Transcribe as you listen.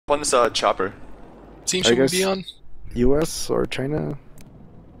on this chopper. Team should we be on? US or China?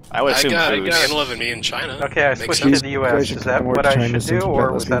 I would assume I got Boost. 11 me in China. Okay, I switched to the US. Is that what I should do,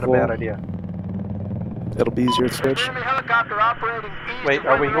 or was that a bad idea? It'll be easier to switch. Wait,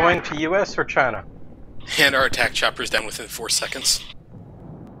 are we going to US or China? And our attack chopper is down within 4 seconds.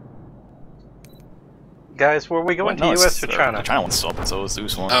 Guys, were we going to US or China? The China one's still open, so is the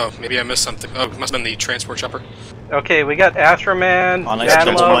Zeus one. Oh, maybe I missed something. Oh, it must have been the transport chopper. Okay, we got Astroman,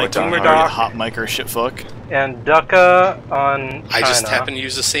 Manlo, Boomer Doc, Hot Mic or shitfuck. and Ducka on China. I just happen to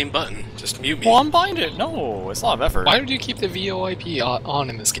use the same button. Just mute me. Well, unbind it. No, it's a lot of effort. Why did you keep the VoIP on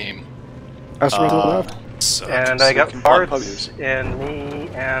in this game? Astroman to the left. And I got farts and me,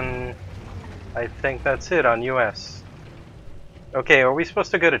 and I think that's it on US. Okay, are we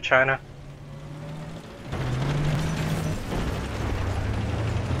supposed to go to China?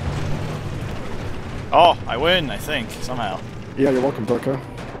 Oh, I win, I think, somehow. Yeah, you're welcome, Ducka.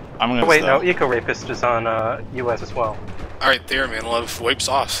 I'm gonna Wait, no, Eco Rapist is on US as well. Alright, there, man. Love. Wipes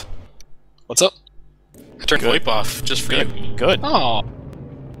off. What's up? I turned Wipe off just for you. Good. Oh.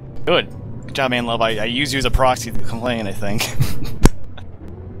 Good. Good job, man, love. I use you as a proxy to complain, I think.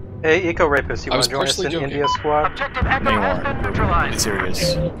 Hey, Eco Rapist, you I want was to join us in partially joking. India squad? No, you weren't. We're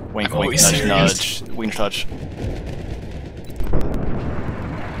serious. Wink, I'm wink, always nudge, serious. nudge. Wink, touch.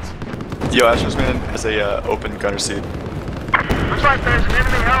 Yo, Astroman has a open gunner seat. Looks like there's an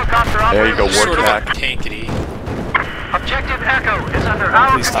enemy helicopter There you go, Sort of Warpack. tankety. Objective Echo is under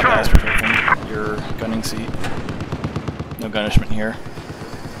our Please stop astroturfing your gunning seat. No gunishment here.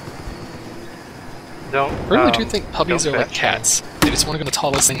 Don't. I really do think puppies are don't like bet. cats. They just want to go to the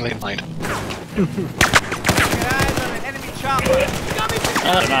tallest thing they can find.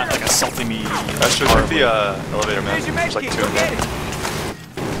 Not like assaulting me. Astro, check the elevator, man. There's like 2 of them.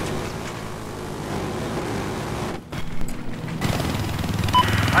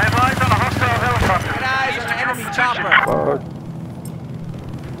 I have eyes on a hostile helicopter. Got eyes on an enemy chopper. Fuck.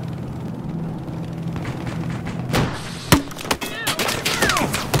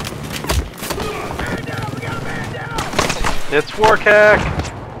 It's Warcack!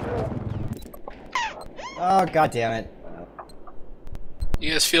 Oh, god damn it.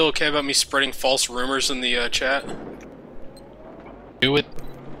 You guys feel okay about me spreading false rumors in the chat? Do it.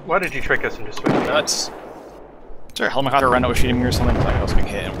 Why did you trick us into switching? Nuts. Is there a helicopter around was shooting me or something? Like I was getting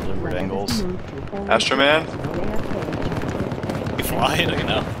hit in really weird angles. Astroman? You fly? I don't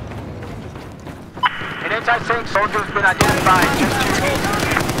know. An anti-tank soldier has been identified just to your east.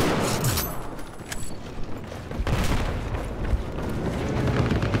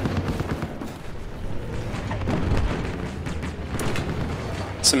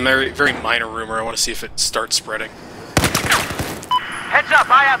 It's a very minor rumor. I want to see if it starts spreading. Heads up,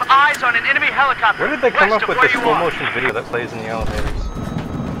 I have eyes on an enemy helicopter. Where did they come west up of with where the you slow are. motion video that plays in the elevators?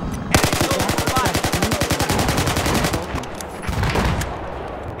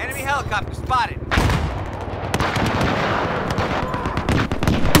 Enemy helicopter spotted.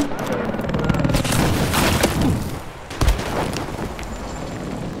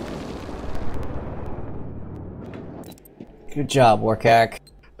 Good job, Warcack.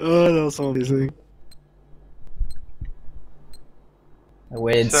 Oh, that was so amazing. I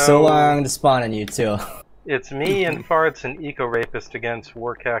waited so long to spawn on you, too. It's me and Farts and Eco Rapist against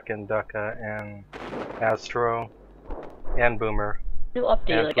Warcack and Ducka and Astro and Boomer. Do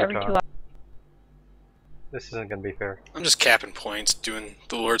update and like every 2 Pluton. hours. This isn't gonna be fair. I'm just capping points, doing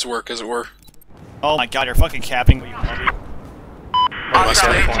the Lord's work, as it were. Oh my god, you're fucking capping me, you puppy.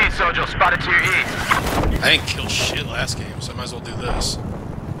 Hostile AT soldier spotted to your east. I didn't kill shit last game, so I might as well do this.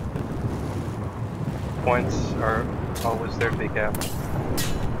 Points are always there to be capped.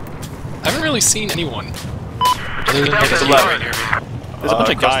 I haven't really seen anyone. Other than like There's a a team left. right near me. There's a bunch of across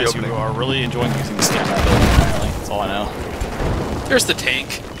the guys who opening. are really enjoying using the stamina ability, apparently. That's all I know. There's the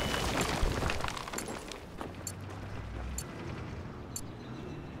tank.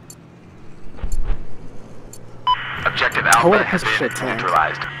 Objective How Alpha has has been shit tank?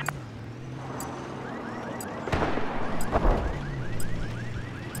 neutralized.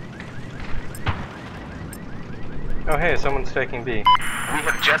 Oh hey, someone's taking B. We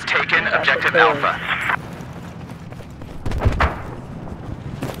have just taken Objective Alpha.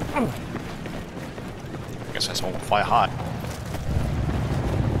 I guess I just won't fly hot.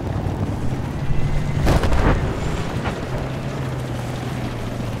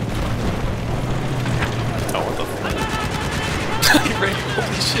 Oh, what the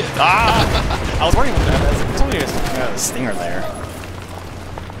Holy shit. Ah! I was worried about that. There's only a stinger there. I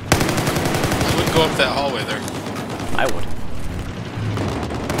wouldn't go up that hallway there. I would.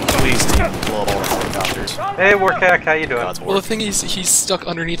 Please team, blow up all the helicopters. Hey, Warcack, how you doing? God's Well, word. the thing is, he's stuck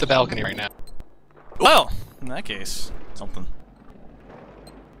underneath the balcony right now. Well, in that case, something.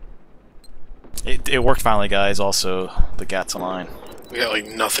 It worked finally, guys. Also, the GAT's online. We got like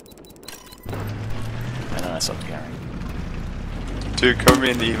nothing. I know I stopped carrying. Dude, cover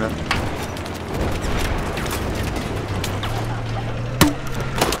me in the email.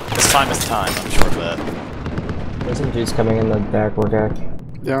 This time is time, I'm sure of that. There's some dudes coming in the back, Wargak.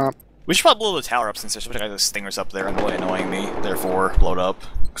 Yeah. We should probably blow the tower up since there's those stingers up there and really annoying me. Therefore, blow it up,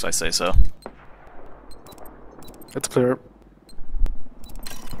 because I say so. It's clear.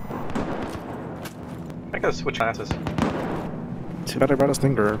 I gotta switch classes. Too bad I brought a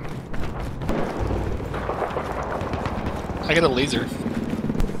stinger. I got a laser.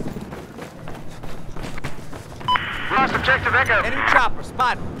 Lost objective Echo. Enemy chopper,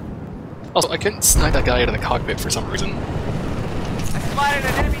 spot. Also, I couldn't snipe that guy out of the cockpit for some reason. I spotted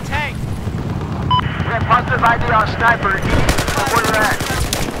an enemy tank. We have positive ID on sniper. East of where you're at.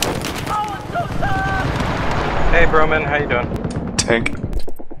 Hey, Broman, how you doing? Tank.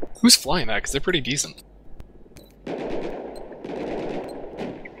 Who's flying that? Because they're pretty decent.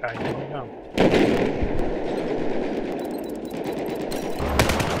 I don't know.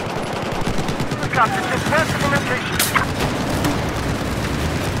 Helicopter just west of the location.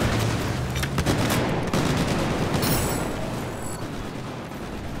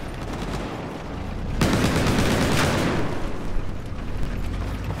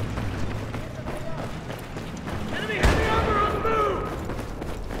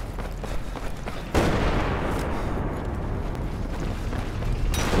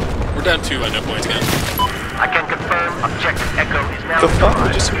 We're down 2 at no points again. I can confirm objective Echo is now The fuck? We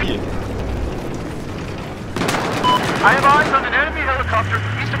online. just me. I have eyes on an enemy helicopter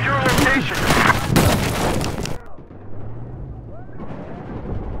east of your location.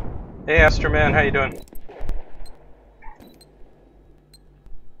 Hey, Astroman, how you doing?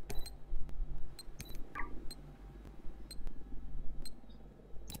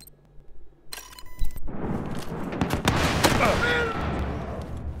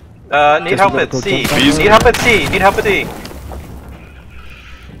 Need help at C. Need help at C. Need help at D.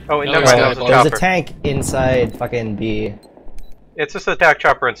 Oh, wait, No, never there's mind. That no- was a There's a chopper. tank inside fucking B. It's just an attack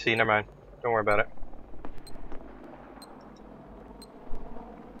chopper in C. Never mind. Don't worry about it.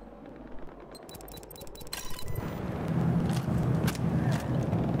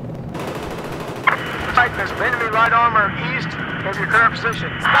 Tight, there's enemy light armor east of your current position.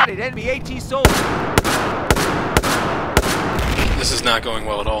 Spotted enemy AT soldier. This is not going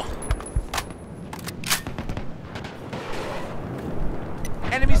well at all.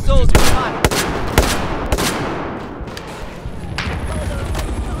 Enemy soldier spotted.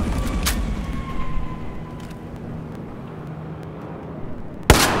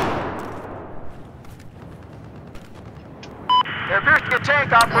 There appears to be a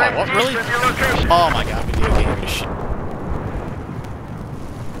tank operating what, east really? of your location. Oh my god, video game shit.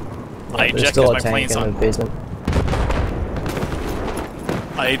 I There's eject still because a my tank plane's in the on. basement.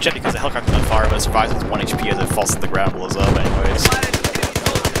 I eject because the helicopter's on fire, but it survives with 1 HP as it falls to the ground and blows up anyways.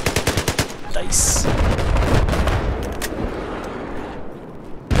 Nice.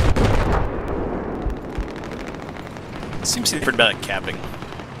 Seems to be pretty bad at capping.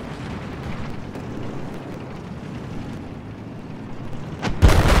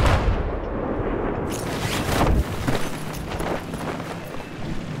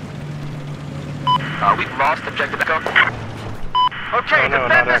 We've lost objective Echo. Okay, Oh, no, defend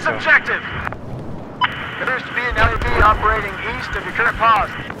not this Echo. objective. There appears to be an LEV operating east of your current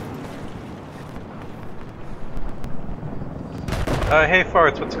post. Hey,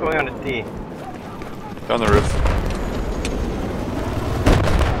 Farts, what's going on at D? Down the roof.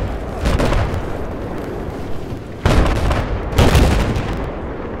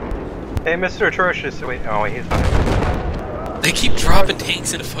 Hey, Mr. Atrocious. Wait, oh, wait, he's fine. They keep dropping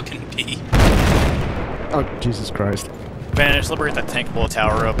tanks into fucking B. Oh, Jesus Christ. Vanish, liberate that tank, blow a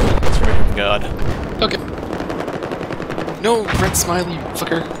tower up. It's from God. Okay. No, red smiley, you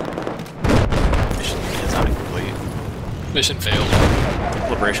fucker. Mission is not incomplete. Mission failed.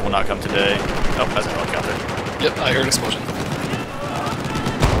 Liberation will not come today. Oh, that's a helicopter. Yep, I heard explosion.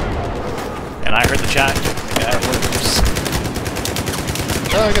 And I heard the chat.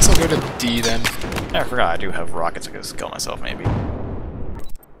 Yeah, I guess I'll go to D then. I forgot I do have rockets. I could just kill myself, maybe.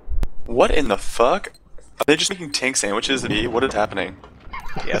 What in the fuck? Are they just making tank sandwiches at B? What is happening?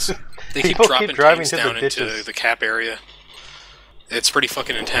 Yes. They keep People dropping keep driving tanks to the down into ditches. the cap area. It's pretty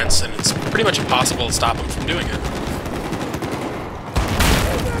fucking intense, and it's pretty much impossible to stop them from doing it.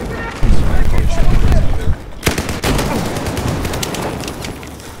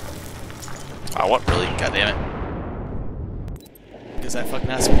 what? Really? God damn it. Because that fucking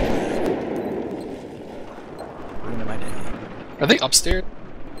asshole. Ruining my day. Are they upstairs?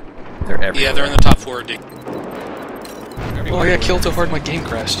 They're everywhere. Yeah, they're in the top floor, Dick. Oh, I got killed so hard my game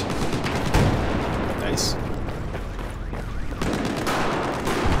crashed. Nice.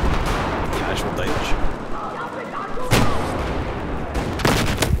 Casual damage.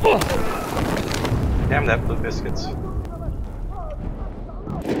 Damn that blue biscuits.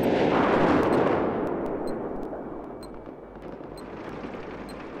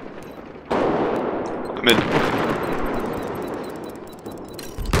 I'm in.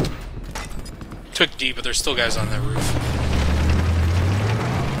 Took D, but there's still guys on that roof.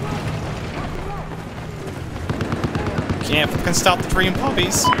 Can't fucking stop the dream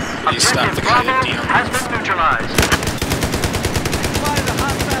puppies. Please stop the guy at D on the has roof. been neutralized.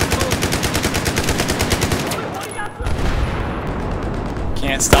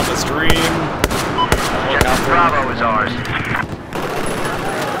 Can't stop this dream. Look out for Bravo is ours.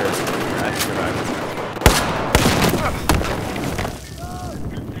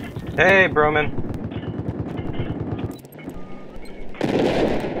 Hey, Broman.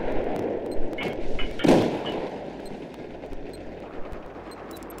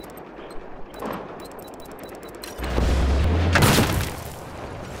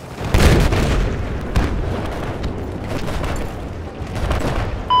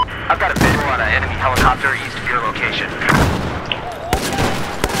 I've got a visual on an enemy helicopter east of your location.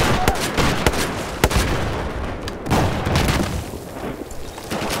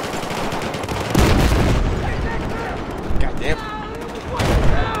 God damn.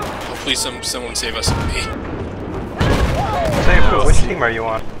 Hopefully someone save us from me. Say, which team are you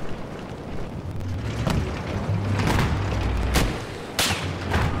on?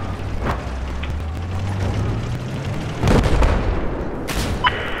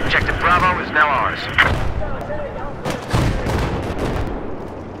 Objective Bravo is now ours.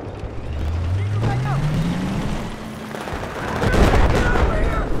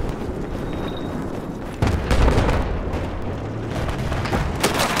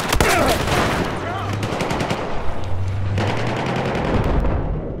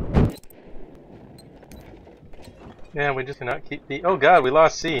 Yeah, we just cannot keep the. Oh god, we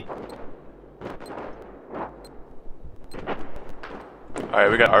lost C.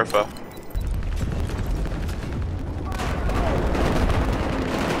 Alright, we got Alpha.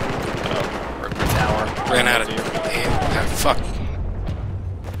 Ran out of fuck.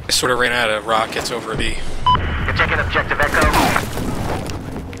 I sort of ran out of rockets over B. You're taking Objective Echo.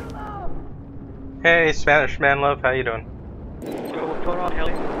 Hey, Spanish man love, how you doing?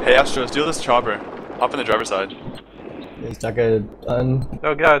 Hey Astros, deal this chopper. Hop in the driver's side. Is that good?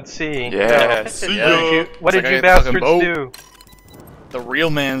 Oh god, C. Yeah, No. see Yeah. ya. What did It's like you a fucking bastards boat. do? The real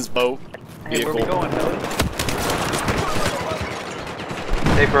man's boat. Hey, where we going, Billy?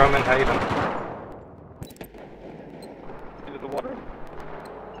 Hey, Broman, how you doing? Into the water?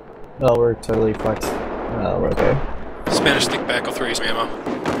 Oh, we're totally fucked. Oh, we're okay. Spanish stick back, I'll throw you some ammo.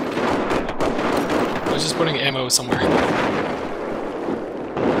 I was just putting ammo somewhere.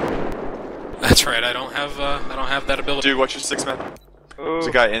 That's right, I don't have that ability. Dude, watch your 6-man. Oh, There's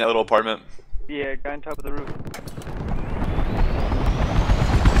a guy in that little apartment. yeah, guy on top of the roof.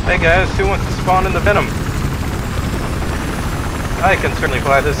 Hey guys, who wants to spawn in the Venom? I can certainly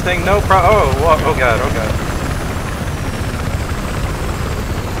fly this thing, no pro- oh, oh god, oh god.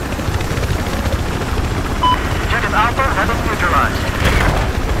 Objective Alpha has been neutralized.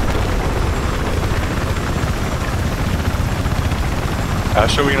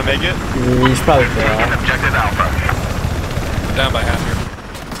 Astro, we gonna make it? He's probably Taking fail. Objective Alpha. Down by half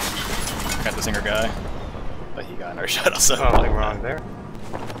here. Got the singer guy. But he got in our shot also. Something wrong there.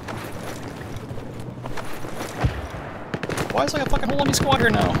 Why is like a fucking whole enemy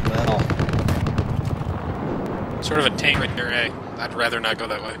squadron now? What the hell? Sort of a tank right there, eh? I'd rather not go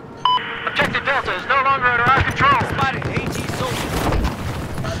that way. Objective Delta is no longer under our control. Spotted AT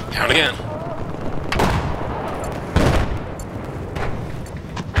soldier. Down again.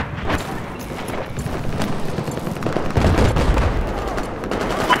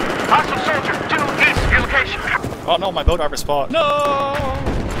 Hostile soldier, due east of your location. Oh no, my boat driver spot. No!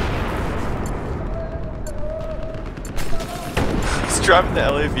 He's driving the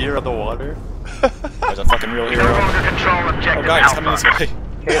LAV around the water. There's a fucking real No hero. longer control Oh Objective god, he's Alpha. coming this way.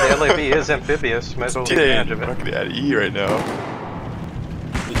 Hey, the LAV is amphibious, might as well take Dude, advantage of I'm it. not gonna add E right now.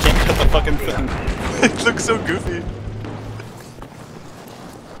 You can't cut the fucking thing. It looks so goofy.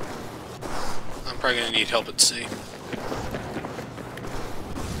 I'm probably gonna need help at sea.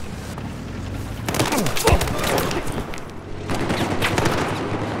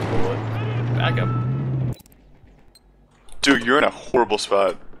 Back up. you're in a horrible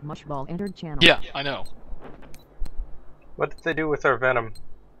spot. Mushball entered channel. Yeah, I know. What did they do with our venom?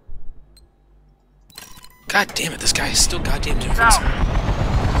 God damn it, this guy is still goddamn doing this.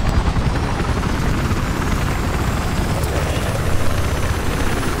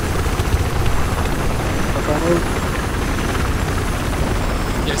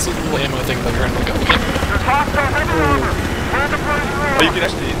 Yeah, I see the little ammo thing, but you're in the go. Oh, you can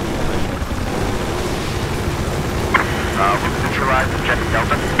actually. Neutralize objective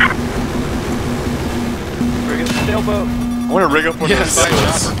Delta. Bring the sailboat. I want to rig up one of those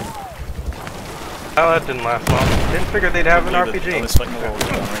sailboats. Oh, that didn't last long. Didn't figure they'd have an RPG. Oh, this fucking little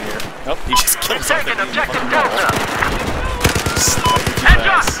gun right here. Oh, he just killed something. Taking objective Delta.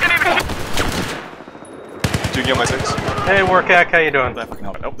 Do you get my 6? Hey, Warcack, how you doing?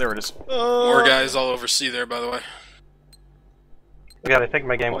 Oh, there it is. More guys all over C there, by the way. God, I think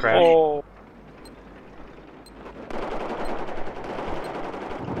my game crashed. Oh.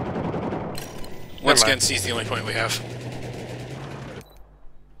 Once again, C's the only point we have.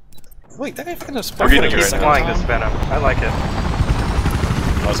 Wait, that guy fucking just We're getting Keep right now. flying this venom. I like it.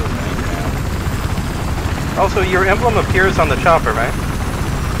 Also, your emblem appears on the chopper, right?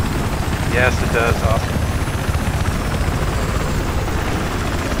 Yes, it does. Awesome.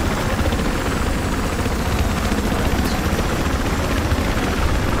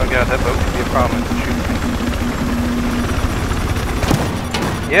 Oh god, that boat could be a problem. Shoot.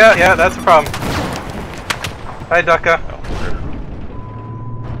 Yeah, that's a problem. Hi, Ducka.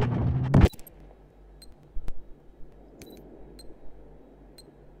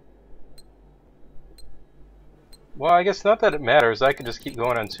 Well, I guess not that it matters. I could just keep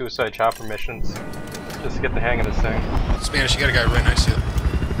going on suicide chopper missions. Just to get the hang of this thing. Spanish, you got a guy right next to you.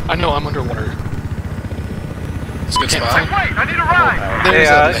 I know, I'm underwater. It's a good spot. Wait, I need a ride! Hey, Hey,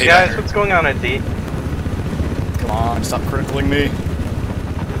 guys, Dagger. what's going on at D? Come on, stop criticling me.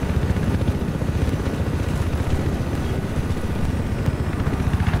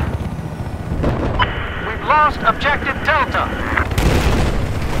 We've lost objective Delta.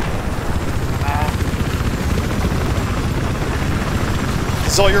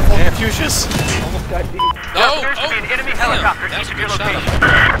 This is all your fault, Confucius. Almost got beat. No! There appears to be an enemy Damn, helicopter that was east a of your good shot. location.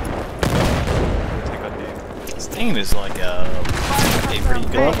 This game is like a pretty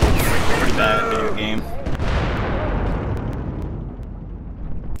good, pretty bad video game.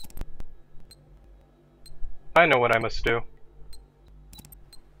 I know what I must do.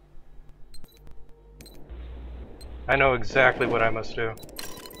 I know exactly what I must do.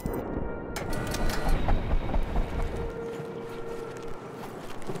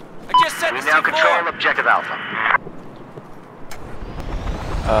 I just said we now control objective Alpha.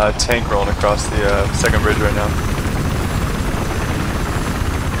 Tank rolling across the second bridge right now.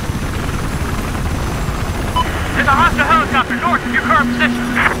 There's a hostile helicopter north of your current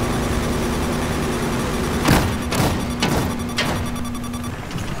position.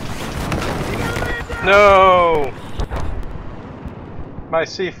 No! My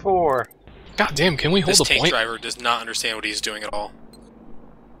C4. God damn, can we hold This the tank point? driver does not understand what he's doing at all.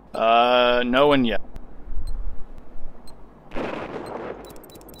 No one yet.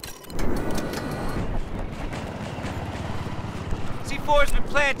 C4 has been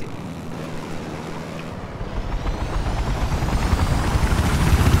planted.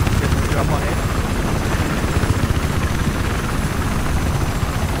 Jump on it.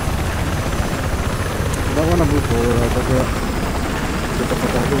 I don't want to move forward, I'll get the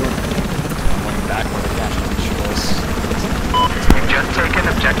fuck out of here. I'm going back where the dash was. We've just taken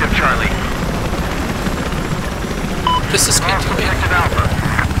objective Charlie. This is getting too big. Objective Alpha.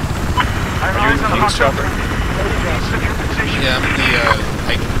 Are you in the King's chopper? Yeah, I'm in the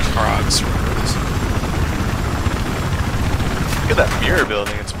Pike Trogs. Look at that mirror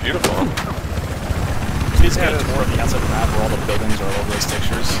building, it's beautiful. Please get a tour of the outside map where all the buildings are all those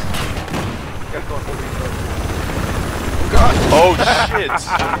pictures. Oh shit!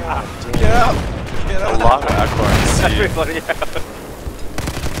 Get up! Get A lot of Aqua in C. Everybody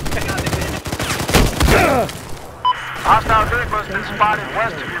Hostile vehicles been spotted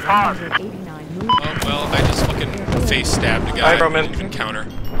west of your pause. 89 move. Oh, well, I just fucking face stabbed a guy. Hi, Roman. Didn't even counter.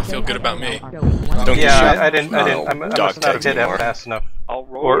 I feel good about me. Don't get shot. Yeah, I didn't. I must dog not have tags hit anymore. that fast enough. I'll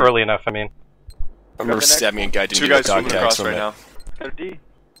roll. Or early enough, I mean. I remember stabbing a guy didn't Two do guys dog swimming tags across from right it. now. Go D.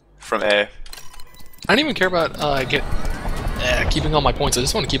 From A. I don't even care about keeping all my points. I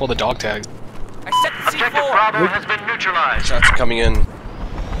just want to keep all the dog tags. I set the Objective Bravo has been neutralized. Shots are coming in.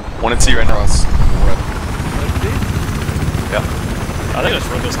 One at C right now. Across. Yeah. I think I just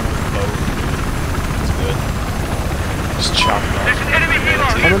rode this on the boat. It's good. Just chop it There's off. an enemy helo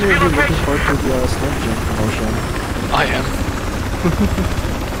How near many your of you looking location. forward to the Slim Jim promotion? I am.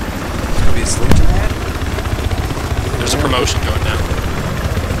 gonna be a sleep tonight. There's a promotion going down.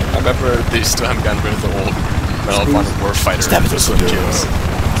 I remember they still haven't gotten rid of the old Medal of Honor Warfighter. Stab it with Slim Jims.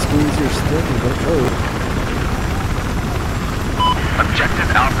 Squeeze your stick and go code. Objective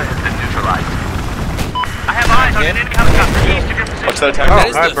Alpha has been neutralized. I have eyes on an enemy helicopter east of your position. What's that attack? Oh, That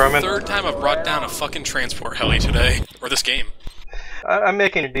is hi, the Berman. third time I've brought down a fucking transport heli today. Or this game. I'm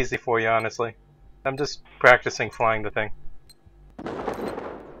making it easy for you, honestly. I'm just practicing flying the thing.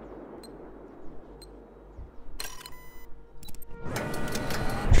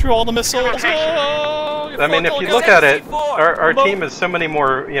 Shoot all the missiles! Oh, I mean, if you look at it, our team has so many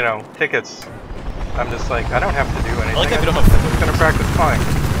more, you know, tickets. I'm just like, I don't have to do anything. like that we don't I'm just gonna practice flying.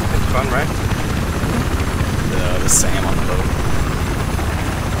 It's fun, right? the Sam on the boat.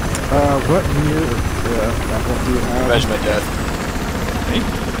 What year? That one do you have? Revenge my death.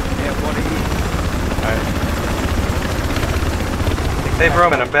 Yeah, 180. Hey,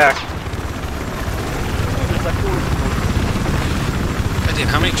 Roman, I'm back. God damn,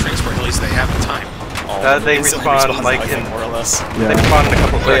 how many transport helis do they have at a time? They respawn like in more or less. They spawn in a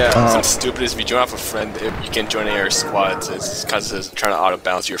couple Oh yeah, seconds. some stupid is if you join off a friend, you can join AR squads. It's because it's trying to auto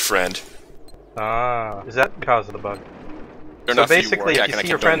balance your friend. Ah, is that because of the bug? They're So not few basically, work, if you I see can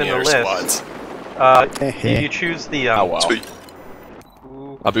your join friend in the AR list, squads. you choose the Oh well. Sweet.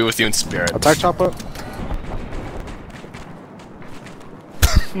 I'll be with you in spirit. Attack chopper.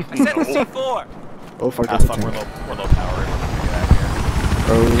 C4. Oh fuck, Ah, that's a fuck, tank. we're low power.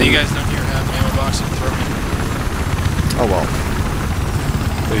 Oh, Hey, you guys down here have an ammo box you can throw me? oh well.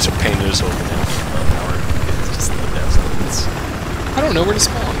 These are painted as over now. It's just the devs. I don't know where to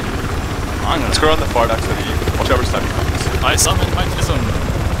spawn. Let's go around the far next to the whichever side comes. I summoned my Tism.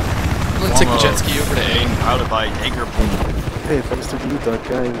 I'm gonna take the jet ski over to A. Routed by Anchor Boom. Hey, thanks to you, that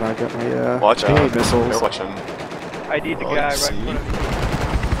guy, and I got my Watch out. missiles. They're watching. I need the Oh, guy you right in see? front of me.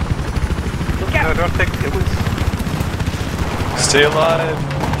 Look No, out! don't take it. Was Stay alive.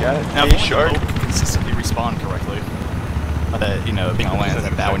 Got it. Now, Hey, if you shark. want to consistently respawn correctly. Not that, you know, being on land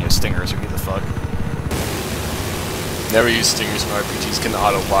isn't bad when you have stingers, who gives a fuck. Never use stingers in RPGs. Can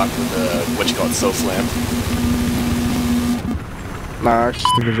auto lock with what you call it, self lamp. Nah, I just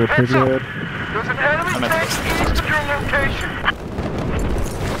think they're pretty good. There's an enemy I'm at tank the east of your location.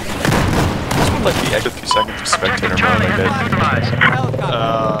 This one like the extra few seconds of spectator mode Charlie I has did. compromised.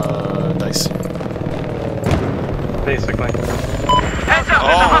 Dice. basically. Heads up,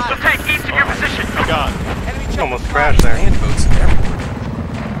 there's a hostile tank east of your position. Oh god. Almost crashed there.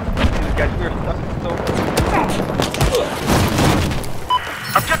 Guys, we're stuck so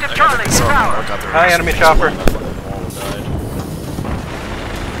Objective Charlie is power. Hi, enemy chopper.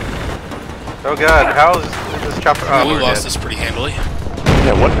 Oh god, how is this chopper? Oh, we we're lost dead. this pretty handily.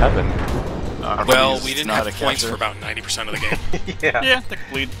 Yeah, what happened? Well, we didn't not have a points capture. for about 90% of the game. Yeah. Yeah, they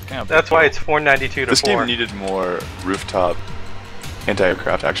bleed. Kind of That's why it's 492 to This 4. game needed more rooftop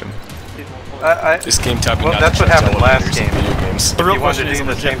anti-aircraft action. This game taught me Well, not that's to what trust happened last elevators in game. video games. The real If you wanted question to is, do on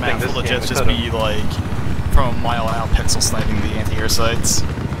the the same jet thing map, this will the game, jets just instead be like from a mile out pencil sniping the anti-air sites?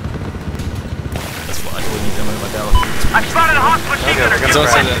 That's what I really need them in my battlefield. I've spotted a hostile machine gunner. we're Get gonna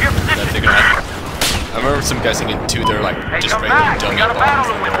right Someone said to your that position. they're gonna have, I remember some guys thinking too, they're like Hey, just come regular back. We dummy got a bombs. battle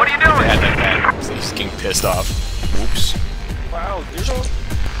to win. What are you doing? They had that so he's getting pissed off. Whoops. wow, there's a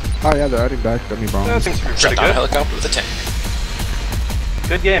Oh yeah, they're adding back dummy bombs. That seems to be Shot pretty down a good. helicopter with a tank.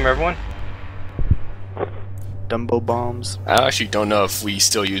 Good game, everyone. Dumbo bombs. I actually don't know if we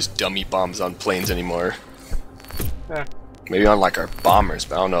still use dummy bombs on planes anymore. Yeah. Maybe on like our bombers,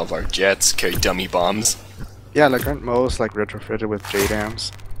 but I don't know if our jets carry dummy bombs. Yeah, like aren't most like retrofitted with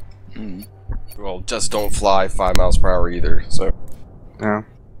JDAMs? Well, just don't fly 5 miles per hour either, so. Yeah.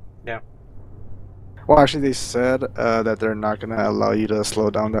 Yeah. Well, actually, they said that they're not gonna allow you to slow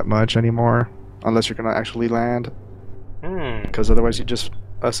down that much anymore, unless you're gonna actually land, because otherwise you just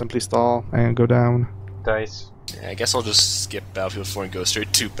simply stall and go down. Dice. Yeah, I guess I'll just skip Battlefield 4 and go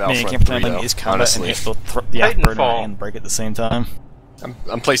straight to Man, you Battlefront can't 3 pretend though, like it's combat honestly. and hit the afterburner Titanfall. and break at the same time.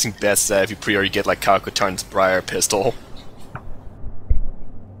 I'm placing bets that if you pre-order, you get like Kyle Katarn's Briar pistol.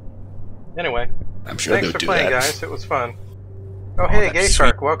 Anyway, I'm sure thanks they'll for do playing, that. guys. It was fun. Oh, hey, that's Gay sweet.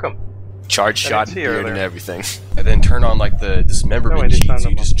 Shark, welcome. Charge I shot, didn't see you beard, and earlier. everything. And then turn on like the dismemberment No, I just cheat, found so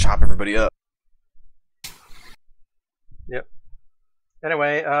you them. just chop everybody up. Yep.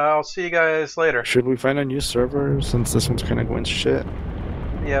 Anyway, I'll see you guys later. Should we find a new server since this one's kind of going shit?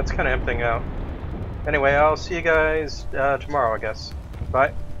 Yeah, it's kind of emptying out. Anyway, I'll see you guys tomorrow, I guess.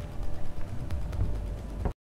 Bye.